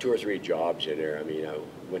 2 or 3 jobs in there. I mean, I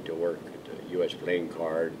went to work at the U.S. Playing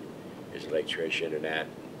Card as an electrician and that.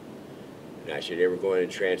 And actually they were going in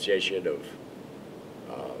transition of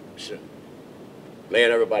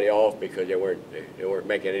laying everybody off because they weren't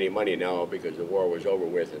making any money now because the war was over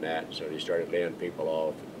with and that. So they started laying people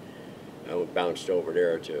off. I bounced over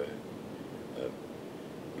there to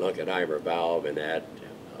Lunkenheimer Valve and that.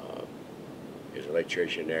 As an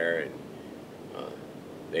electrician there, and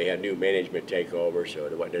they had new management take over, so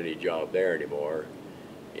there wasn't any job there anymore.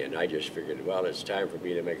 And I just figured, well, it's time for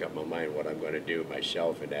me to make up my mind what I'm going to do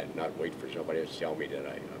myself and that, and not wait for somebody else to tell me that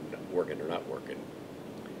I'm not working or not working.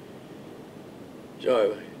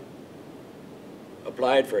 So I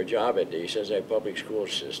applied for a job at the Cincinnati Public School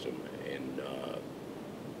System, and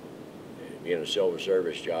being a civil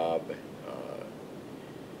service job,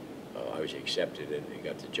 I was accepted and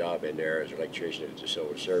got the job in there as an electrician at the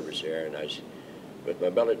civil service there, and with my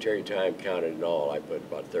military time counted and all, I put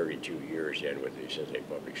about 32 years in with the Cincinnati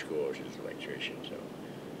Public Schools as an electrician. So,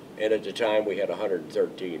 and at the time we had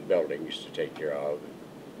 113 buildings to take care of,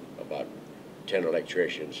 about 10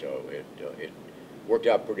 electricians, so it worked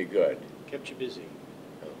out pretty good. Kept you busy.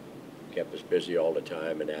 Kept us busy all the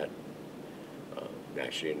time and that.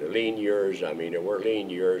 Actually, in the lean years, I mean, there were lean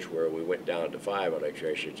years where we went down to 5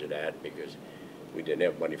 electricians and that, because we didn't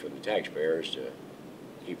have money from the taxpayers to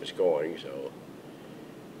keep us going. So,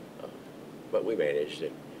 but we managed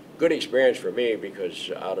it. Good experience for me, because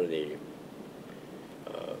out of the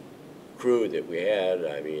crew that we had,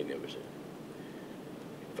 I mean, it was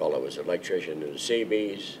a fellow was an electrician in the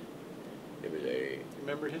Seabees. It was a.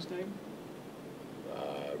 Remember his name?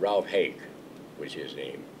 Ralph Hake was his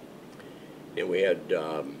name. Then we had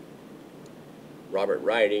Robert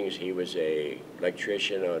Ridings. He was a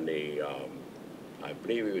electrician on the, I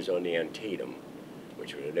believe he was on the Antietam,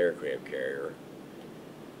 which was an aircraft carrier.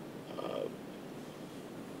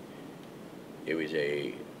 It was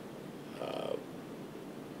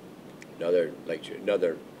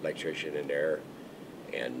another electrician in there,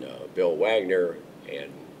 and Bill Wagner.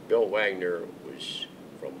 And Bill Wagner was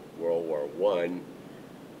from World War I,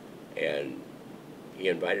 and he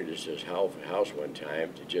invited us to his house one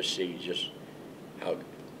time to just see how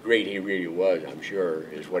great he really was, I'm sure,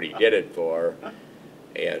 is what he did it for.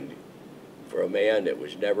 And for a man that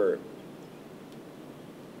was never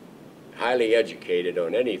highly educated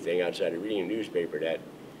on anything outside of reading a newspaper, that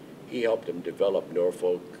he helped him develop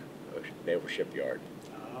Norfolk Naval Shipyard.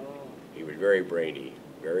 Oh. He was very brainy,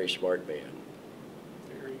 very smart man.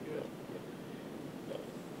 Very good.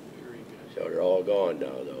 Very good. So they're all gone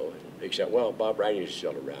now, though. Except, well, Bob Ridings is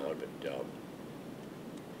still around, but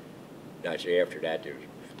actually after that, there's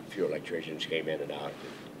few electricians came in and out.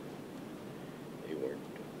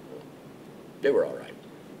 They were all right.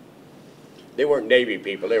 They weren't Navy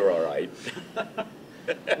people, they were all right.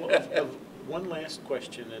 Well, one last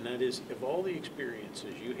question, and that is, of all the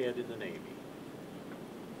experiences you had in the Navy,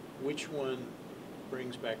 which one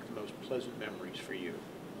brings back the most pleasant memories for you?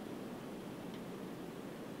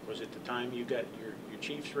 Was it the time you got your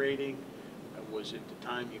Chiefs rating? Was it the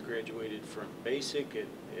time you graduated from basic at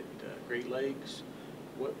Great Lakes?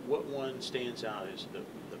 What one stands out as the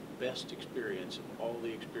best experience of all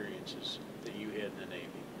the experiences that you had in the Navy?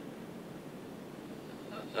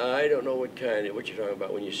 I don't know what you're talking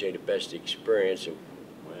about when you say the best experience of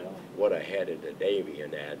Well, what I had in the Navy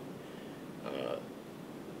and that.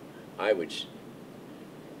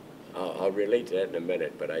 I'll relate to that in a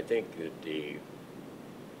minute, but I think that the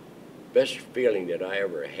best feeling that I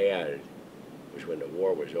ever had was when the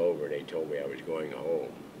war was over and they told me I was going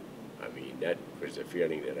home. I mean, that was the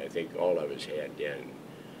feeling that I think all of us had then.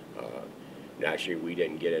 Naturally, we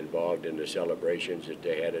didn't get involved in the celebrations that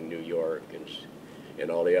they had in New York and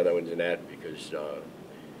all the other ones and that because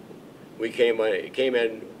we came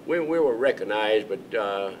in, we were recognized,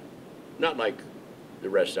 but not like the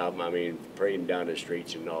rest of them. I mean, parading down the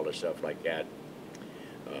streets and all the stuff like that.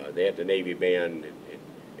 They had the Navy band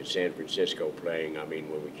in San Francisco playing, I mean,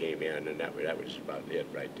 when we came in, and that was about it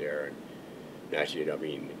right there. And naturally, I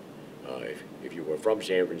mean, if you were from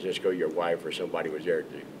San Francisco, your wife or somebody was there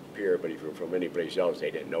at the pier, but if you were from any place else, they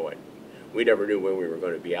didn't know it. We never knew when we were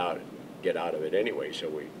going to get out of it anyway,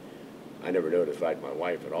 so I never notified my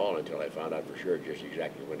wife at all until I found out for sure just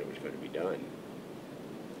exactly when it was going to be done.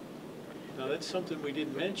 now that's something we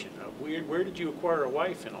didn't mention. Where did you acquire a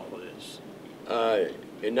wife in all of this?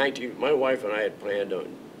 My wife and I had planned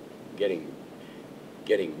on getting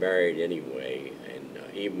married anyway, and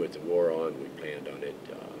even with the war on, we planned on it.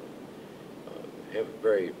 I have a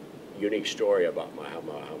very unique story about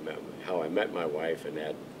how I met my wife and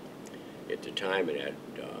that at the time, and that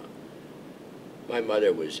my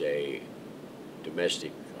mother was a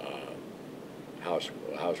domestic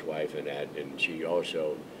housewife and that, and she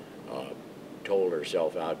also told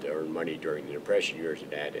herself out to earn money during the Depression years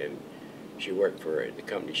and that, and she worked for the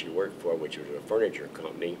company she worked for, which was a furniture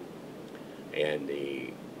company, and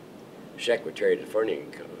the secretary of the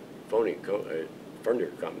furniture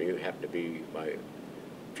company happened to be my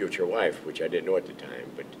future wife, which I didn't know at the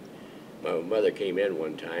time. But my mother came in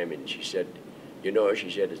one time and she said, you know,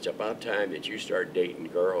 she said, it's about time that you start dating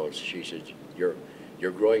girls. She said, you're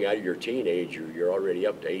growing out of your teenage, you're already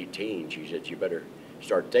up to 18. She said, you better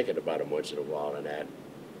start thinking about them once in a while and that.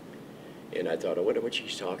 And I thought, I wonder what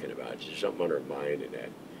she's talking about. There's something on her mind and that.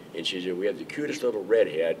 And she said, we have the cutest little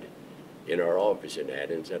redhead in our office and that,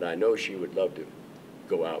 and said, I know she would love to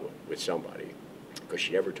go out with somebody because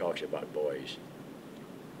she never talks about boys.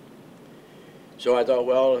 So I thought,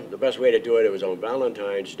 well, the best way to do it was on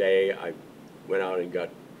Valentine's Day. I went out and got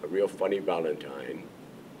a real funny Valentine,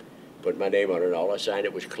 put my name on it, and all I signed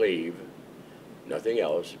it was Cleve, nothing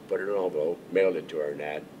else, put it in an envelope, mailed it to her and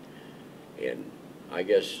that. And I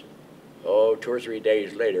guess, 2 or 3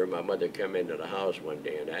 days later, my mother came into the house one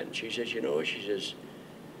day and that, and she says, you know, she says,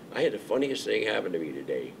 I had the funniest thing happen to me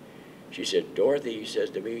today. She said, Dorothy says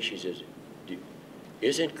to me, she says,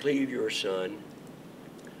 isn't Cleve your son?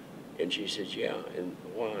 And she says, yeah, and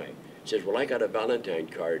why? She says, well, I got a Valentine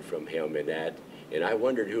card from him and that, and I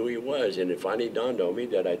wondered who he was, and it finally dawned on me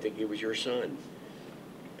that I think he was your son.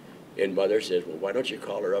 And Mother says, well, why don't you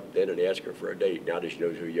call her up then and ask her for a date now that she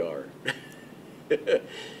knows who you are?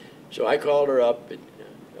 So I called her up, and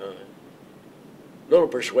little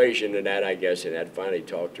persuasion and that, I guess, and that finally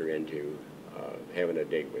talked her into having a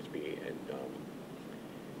date with me, and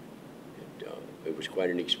it was quite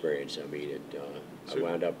an experience. I mean, I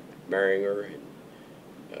wound up marrying her,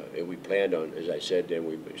 and we planned on, as I said, then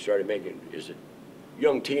we started making, as a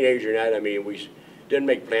young teenager and that, I mean, we didn't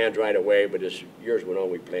make plans right away, but as years went on,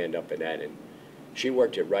 we planned up in that, and she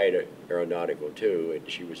worked at Wright Aeronautical too, and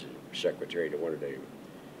she was the secretary to one of the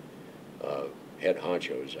head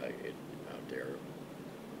honchos out there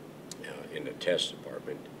in the test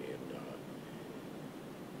department, and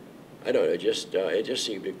I don't know, it just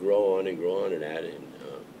seemed to grow on and that, and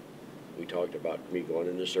we talked about me going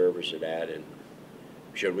into service and that, and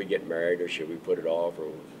should we get married or should we put it off,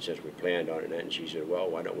 or since we planned on it, and she said, well,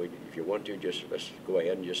 why don't we, if you want to, let's go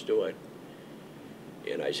ahead and just do it.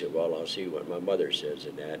 And I said, well, I'll see what my mother says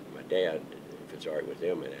and that, my dad, if it's all right with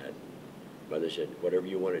them and that. Mother said, whatever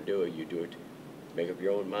you want to do, you do it, make up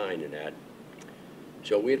your own mind and that.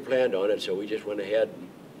 So we had planned on it, so we just went ahead.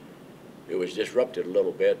 It was disrupted a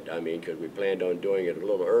little bit, I mean, because we planned on doing it a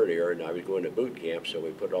little earlier, and I was going to boot camp, so we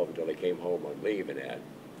put it off until I came home on leave and that.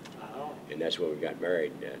 Wow. And that's when we got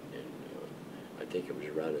married. And I think it was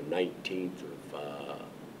around the 19th of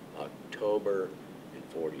October in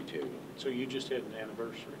 42. So you just had an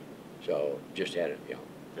anniversary. So just had it, you know.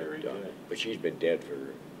 Very good. But she's been dead for,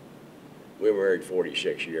 we were married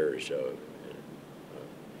 46 years, so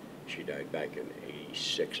she died back in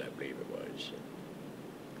 86, I believe it was.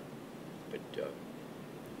 But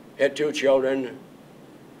had 2 children,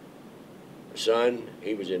 a son,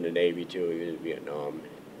 he was in the Navy too, he was in Vietnam,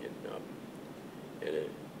 and a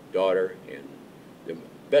daughter. And the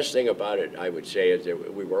best thing about it, I would say, is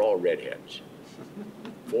that we were all redheads.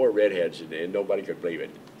 4 redheads, and nobody could believe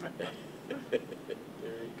it.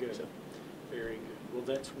 Very good. Very good. Well,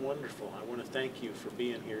 that's wonderful. I want to thank you for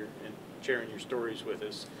being here and sharing your stories with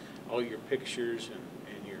us, all your pictures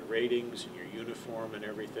and your ratings and your uniform and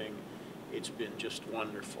everything. It's been just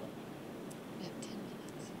wonderful. We have 10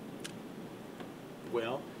 minutes.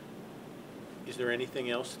 Well, is there anything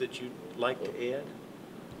else that you'd like to add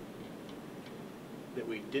that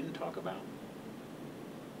we didn't talk about?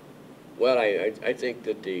 Well, I think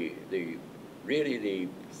that the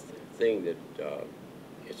thing that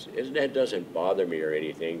that doesn't bother me or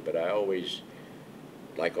anything, but I always,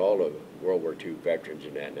 like all the World War II veterans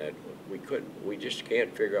and that we just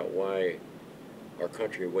can't figure out why our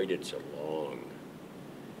country waited so long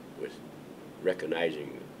with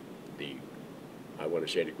recognizing I want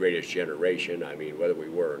to say the greatest generation. I mean, whether we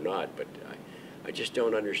were or not, but I just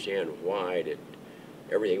don't understand why that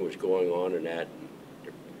everything was going on in that.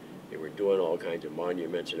 They were doing all kinds of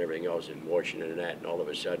monuments and everything else in Washington and that, and all of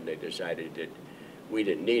a sudden they decided that we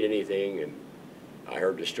didn't need anything. And I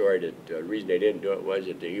heard the story that the reason they didn't do it was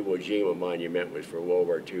that the Iwo Jima monument was for World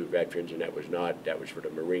War II veterans, and that was for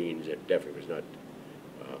the Marines. It definitely was not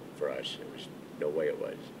for us. There was no way it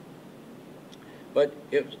was. But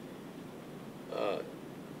if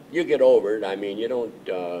you get over it, I mean, you don't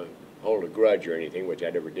hold a grudge or anything, which I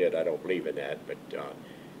never did. I don't believe in that. But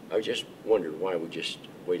I was just wondering why we just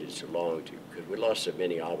waited so long because we lost so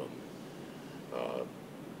many of them.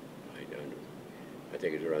 I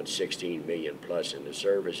think it was around 16 million plus in the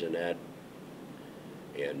service in that.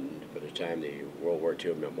 And by the time the World War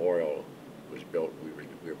II memorial was built,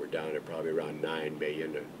 we were down at probably around 9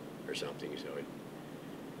 million or something. So,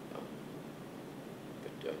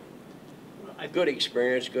 Well, good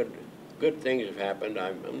experience, good things have happened.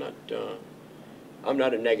 I'm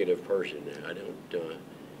not a negative person.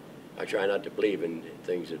 I try not to believe in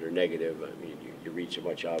things that are negative. I mean, you read so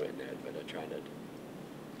much of it in that, but I try not to.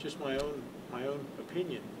 just my own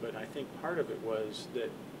opinion, but I think part of it was that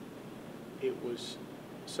it was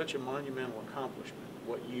such a monumental accomplishment,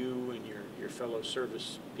 what you and your fellow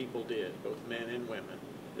service people did, both men and women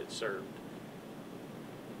that served,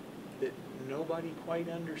 that nobody quite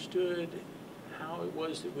understood how it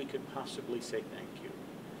was that we could possibly say thank you.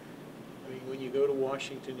 I mean, when you go to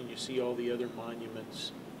Washington and you see all the other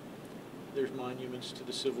monuments, there's monuments to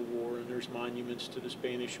the Civil War, and there's monuments to the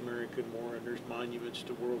Spanish-American War, and there's monuments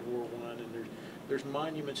to World War I, and there's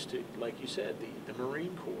monuments to, like you said, the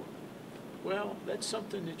Marine Corps. Well, that's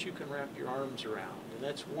something that you can wrap your arms around, and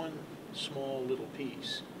that's one small little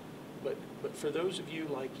piece. But for those of you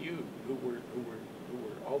like you who were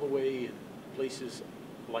all the way in places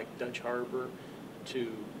like Dutch Harbor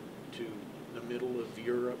to the middle of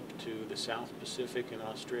Europe to the South Pacific and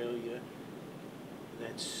Australia,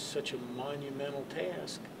 that's such a monumental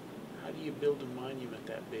task. How do you build a monument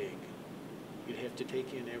that big? You'd have to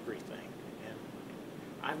take in everything. And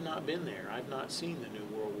I've not been there. I've not seen the new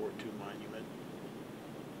World War II monument.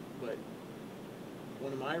 But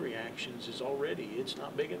one of my reactions is already it's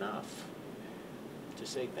not big enough to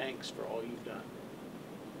say thanks for all you've done.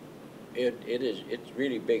 It's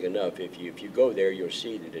really big enough. If you go there, you'll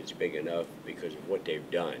see that it's big enough because of what they've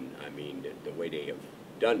done. I mean, the way they have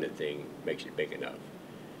done the thing makes it big enough.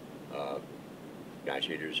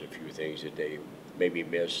 Naturally, there's a few things that they maybe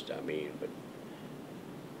missed. I mean, but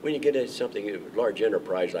when you get into something, a large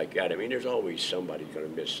enterprise like that, I mean, there's always somebody going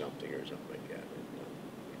to miss something or something like that.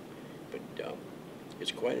 But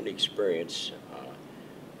it's quite an experience.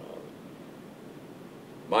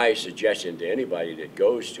 My suggestion to anybody that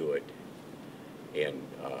goes to it, and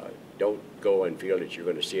don't go and feel that you're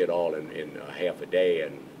going to see it all in half a day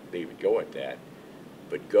and leave it go at that,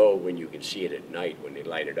 but go when you can see it at night when they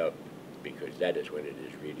light it up, because that is when it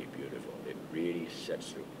is really beautiful. It really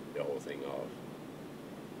sets the whole thing off.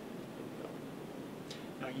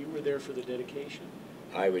 Now, you were there for the dedication?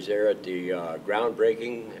 I was there at the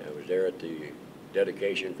groundbreaking. I was there at the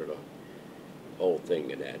dedication for the whole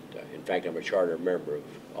thing and that. In fact, I'm a charter member of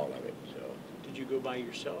all of it. So. Did you go by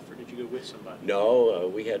yourself, or did you go with somebody?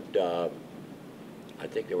 No, we had, I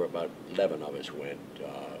think there were about 11 of us went.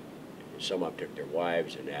 some of them took their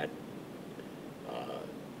wives and that.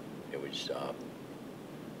 It was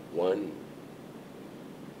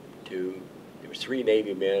there was 3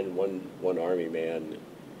 Navy men, one Army man.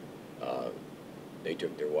 They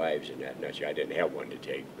took their wives and that. Naturally, I didn't have one to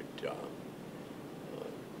take, but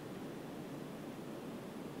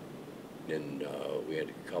then we had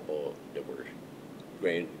a couple that were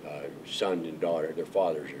son and daughter. Their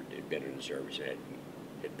fathers had been in the service and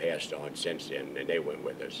had passed on since then, and they went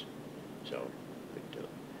with us. So, but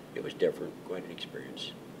it was different, quite an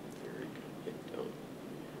experience.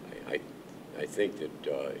 I think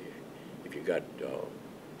that if you got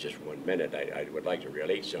just 1 minute, I would like to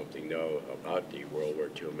relate something, though, about the World War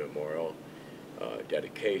II Memorial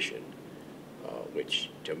dedication,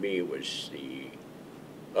 which to me was the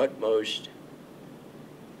utmost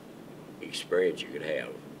experience you could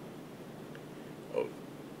have of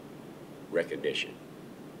recognition.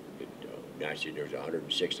 Naturally, there was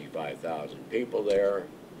 165,000 people there,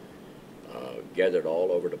 gathered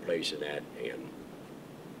all over the place in that, and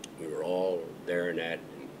we were all there in that.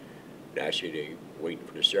 And naturally, they waiting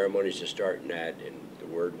for the ceremonies to start in that, and the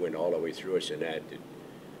word went all the way through us in that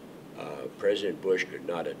President Bush could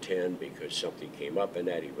not attend because something came up in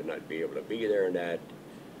that. He would not be able to be there in that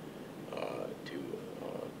to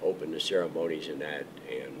open the ceremonies in that,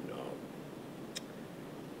 and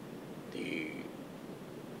the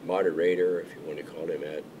moderator, if you want to call him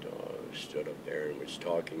that, stood up there and was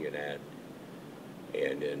talking in that,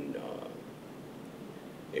 and then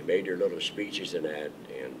they made their little speeches in that,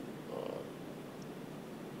 and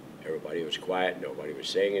everybody was quiet, nobody was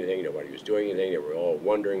saying anything, nobody was doing anything. They were all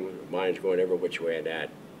wondering, their minds going every which way in that.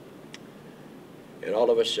 And all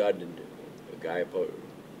of a sudden, a guy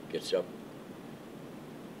gets up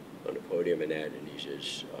on the podium and that, and he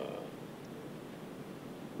says,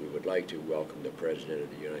 we would like to welcome the President of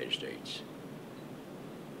the United States.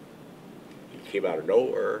 He came out of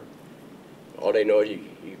nowhere. All they know is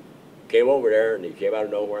he came over there, and he came out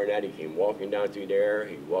of nowhere and that. He came walking down through there.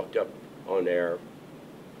 He walked up on there,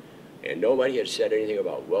 and nobody had said anything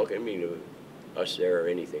about welcoming us there or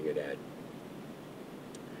anything of that.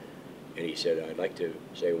 And he said, I'd like to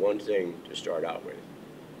say one thing to start out with.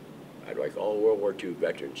 I'd like all World War II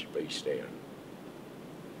veterans to please stand.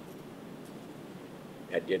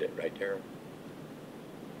 That did it right there.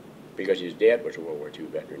 Because his dad was a World War II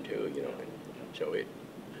veteran too, you know. And so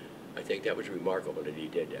I think that was remarkable that he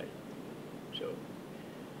did that. So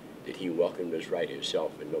that he welcomed us right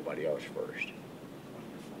himself and nobody else first.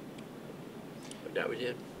 Wonderful. But that was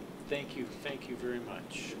it. Thank you very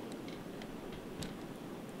much.